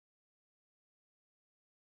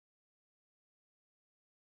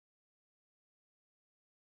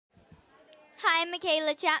Hi, I'm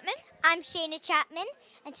Mikayla Chapman. I'm Shayna Chapman,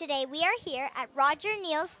 and today we are here at Roger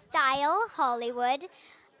Neal Style Hollywood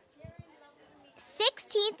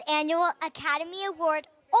 16th Annual Academy Award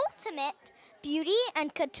Ultimate Beauty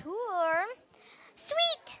and Couture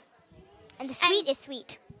Suite. And the suite is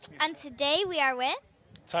sweet. And today we are with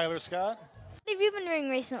Tyler Scott. What have you been doing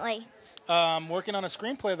recently? Working on a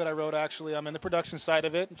screenplay that I wrote, actually. I'm in the production side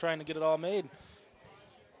of it and trying to get it all made.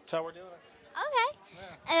 That's how we're doing it. Okay.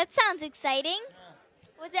 Yeah. That sounds exciting.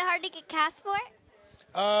 Yeah. Was it hard to get cast for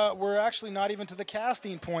it? We're actually not even to the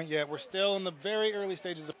casting point yet. We're still in the very early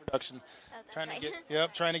stages of production. Oh, that's trying right. to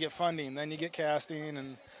get trying to get funding. Then you get casting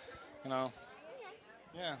and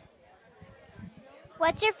yeah.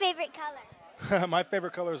 What's your favorite color? My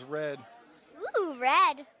favorite color is red. Ooh,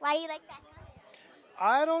 red. Why do you like that color?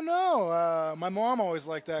 I don't know. My mom always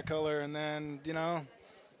liked that color, and then,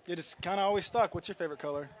 it just kind of always stuck. What's your favorite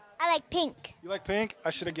color? I like pink. You like pink? I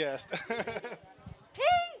should have guessed.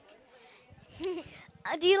 Pink!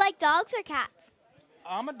 Do you like dogs or cats?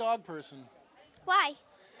 I'm a dog person. Why?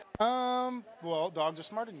 Well, dogs are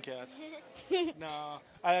smarter than cats. No,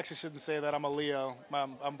 I actually shouldn't say that. I'm a Leo.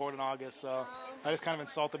 I'm born in August, so I just kind of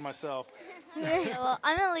insulted myself. Well,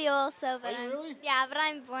 I'm a Leo also, but Are you really? yeah, but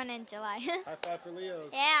I'm born in July. High five for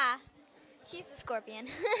Leos. Yeah. She's a Scorpion.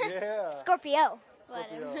 Yeah. Scorpio.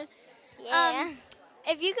 Whatever. Yeah.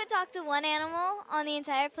 If you could talk to one animal on the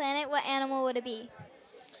entire planet, what animal would it be?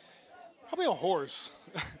 Probably a horse.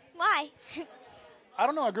 Why? I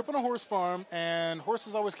don't know. I grew up on a horse farm, and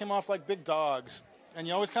horses always came off like big dogs. And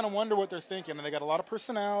you always kind of wonder what they're thinking. And they got a lot of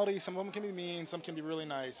personality. Some of them can be mean. Some can be really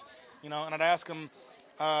nice. And I'd ask them,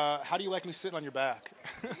 how do you like me sitting on your back?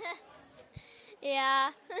 Yeah.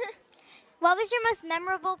 What was your most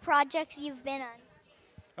memorable project you've been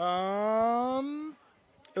on?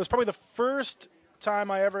 It was probably the first time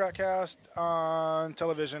I ever got cast on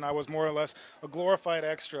television. I was more or less a glorified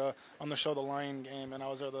extra on the show The Lion Game, and I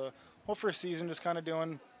was there the whole first season just kind of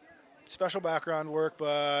doing special background work,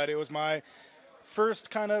 but it was my first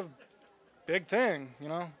kind of big thing,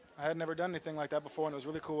 I had never done anything like that before, and it was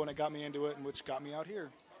really cool, and it got me into it, and which got me out here.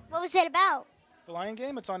 What was it about? The Lion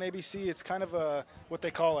Game, it's on ABC. It's kind of what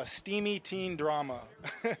they call a steamy teen drama.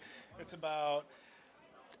 It's about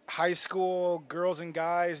high school girls and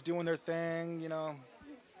guys doing their thing,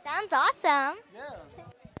 Sounds awesome. Yeah.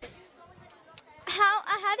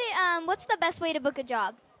 What's the best way to book a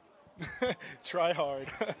job? Try hard.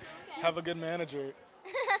 Have a good manager.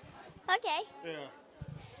 Okay. Yeah.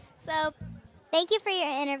 So, Thank you for your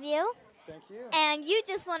interview. Thank you. and you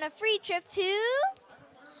just won a free trip to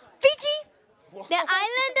Fiji, Whoa. the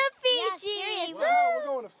island of Yeah, Fiji. seriously. Wow, we're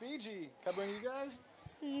going to Fiji. Can I bring you guys?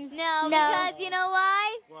 No, No. because you know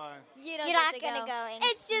why? Why? You don't You're get not to gonna go. go in.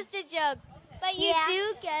 It's just a joke, but you Yeah.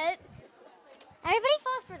 do get. Everybody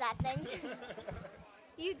falls for that thing.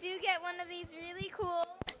 You do get one of these really cool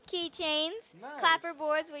keychains, Nice. clapper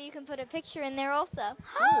boards where you can put a picture in there also.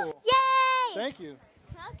 Cool. Yay! Thank you.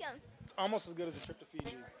 Welcome. It's almost as good as a trip to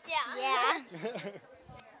Fiji. Yeah. Yeah.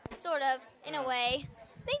 Sort of, in a way.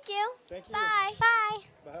 Thank you. Thank you. Bye. Bye.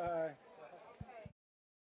 Bye.